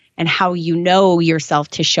are and how you know yourself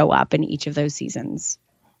to show up in each of those seasons.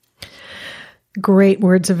 Great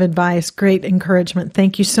words of advice, great encouragement.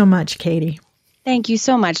 Thank you so much, Katie. Thank you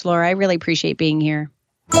so much, Laura. I really appreciate being here.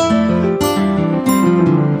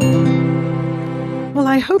 Well,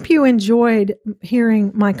 I hope you enjoyed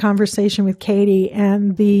hearing my conversation with Katie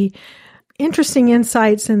and the interesting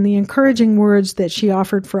insights and the encouraging words that she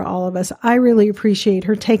offered for all of us. I really appreciate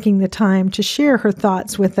her taking the time to share her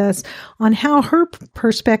thoughts with us on how her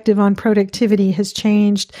perspective on productivity has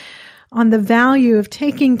changed, on the value of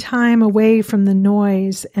taking time away from the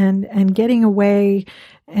noise and getting away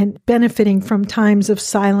and benefiting from times of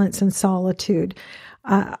silence and solitude.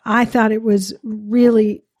 I thought it was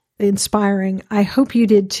really inspiring. I hope you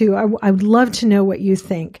did too. I would love to know what you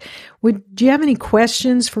think. Do you have any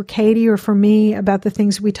questions for Katie or for me about the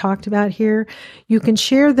things we talked about here? You can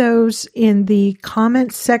share those in the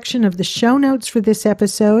comments section of the show notes for this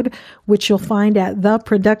episode, which you'll find at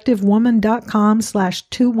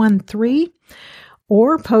theproductivewoman.com/213.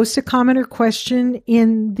 Or post a comment or question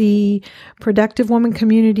in the Productive Woman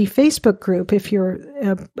Community Facebook group if you're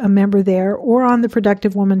a member there, or on the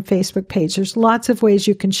Productive Woman Facebook page. There's lots of ways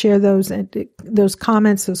you can share those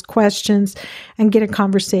comments, those questions, and get a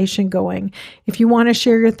conversation going. If you want to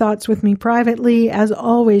share your thoughts with me privately, as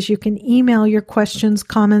always, you can email your questions,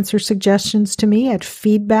 comments, or suggestions to me at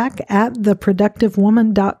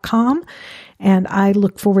feedback@theproductivewoman.com, and I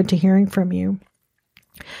look forward to hearing from you.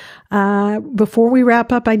 Before we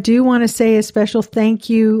wrap up, I do want to say a special thank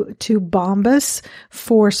you to Bombas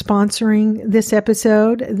for sponsoring this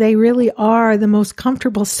episode. They really are the most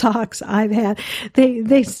comfortable socks I've had.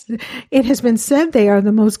 It has been said they are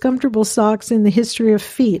the most comfortable socks in the history of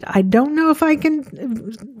feet. I don't know if I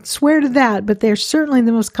can swear to that, but they're certainly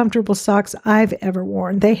the most comfortable socks I've ever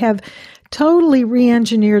worn. They have totally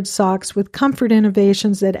re-engineered socks with comfort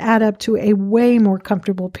innovations that add up to a way more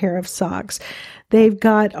comfortable pair of socks. They've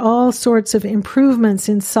got all sorts of improvements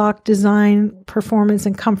in sock design, performance,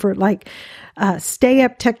 and comfort, like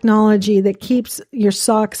stay-up technology that keeps your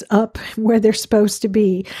socks up where they're supposed to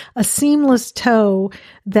be, a seamless toe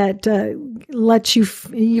that lets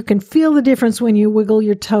you can feel the difference when you wiggle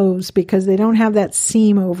your toes because they don't have that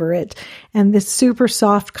seam over it, and this super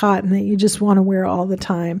soft cotton that you just want to wear all the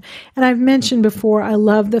time. And I've mentioned before, I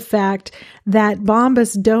love the fact that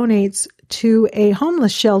Bombas donates to a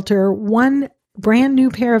homeless shelter 1 brand new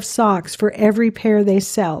pair of socks for every pair they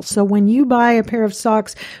sell. So when you buy a pair of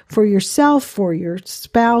socks for yourself, for your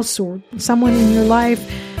spouse, or someone in your life,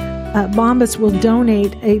 Bombas will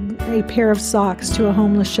donate a pair of socks to a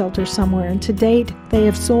homeless shelter somewhere. And to date, they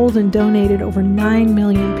have sold and donated over 9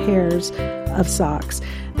 million pairs of socks.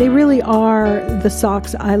 They really are the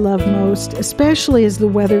socks I love most, especially as the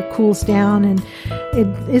weather cools down and it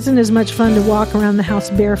isn't as much fun to walk around the house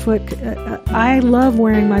barefoot. I love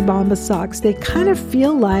wearing my Bombas socks. They kind of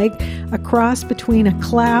feel like a cross between a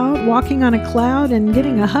cloud, walking on a cloud, and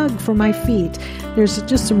getting a hug for my feet. There's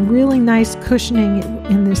just some really nice cushioning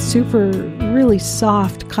in this super, really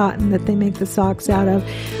soft cotton that they make the socks out of,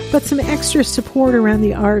 but some extra support around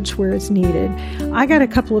the arch where it's needed. I got a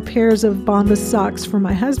couple of pairs of Bombas socks for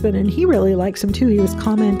my husband, and he really likes them too. He was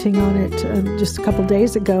commenting on it just a couple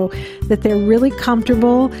days ago, that they're really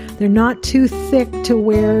comfortable. They're not too thick to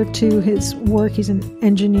wear to his work. He's an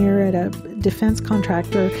engineer at a defense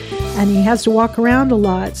contractor, and he has to walk around a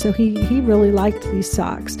lot, so he really liked these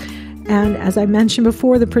socks. And as I mentioned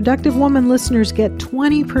before, the Productive Woman listeners get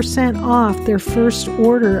 20% off their first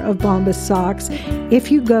order of Bombas socks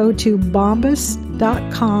if you go to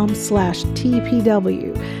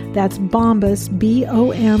bombas.com/TPW. That's Bombas,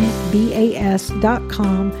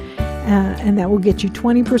 BOMBAS.com, and that will get you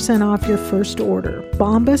 20% off your first order.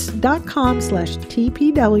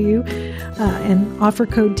 Bombas.com/TPW and offer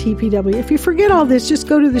code TPW. If you forget all this, just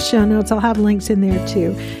go to the show notes. I'll have links in there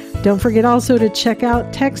too. Don't forget also to check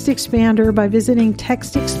out Text Expander by visiting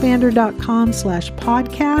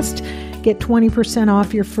textexpander.com/podcast. Get 20%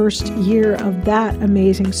 off your first year of that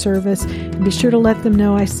amazing service. And be sure to let them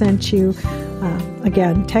know I sent you.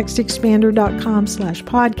 Again,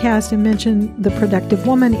 textexpander.com/podcast, and mention The Productive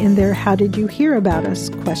Woman in their How Did You Hear About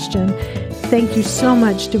Us question. Thank you so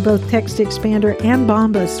much to both Text Expander and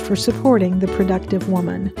Bombas for supporting The Productive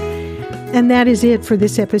Woman. And that is it for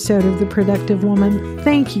this episode of The Productive Woman.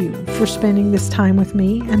 Thank you for spending this time with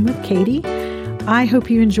me and with Katie. I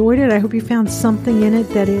hope you enjoyed it. I hope you found something in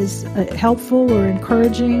it that is helpful or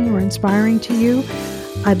encouraging or inspiring to you.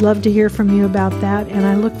 I'd love to hear from you about that, and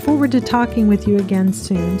I look forward to talking with you again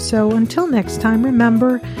soon. So until next time,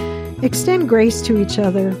 remember, extend grace to each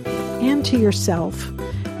other and to yourself,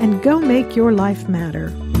 and go make your life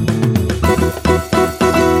matter.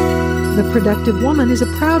 The Productive Woman is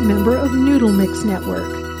a proud member of Noodle Mix Network.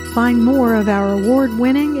 Find more of our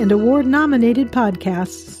award-winning and award-nominated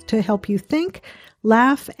podcasts to help you think,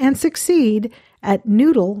 laugh, and succeed at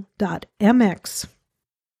noodle.mx.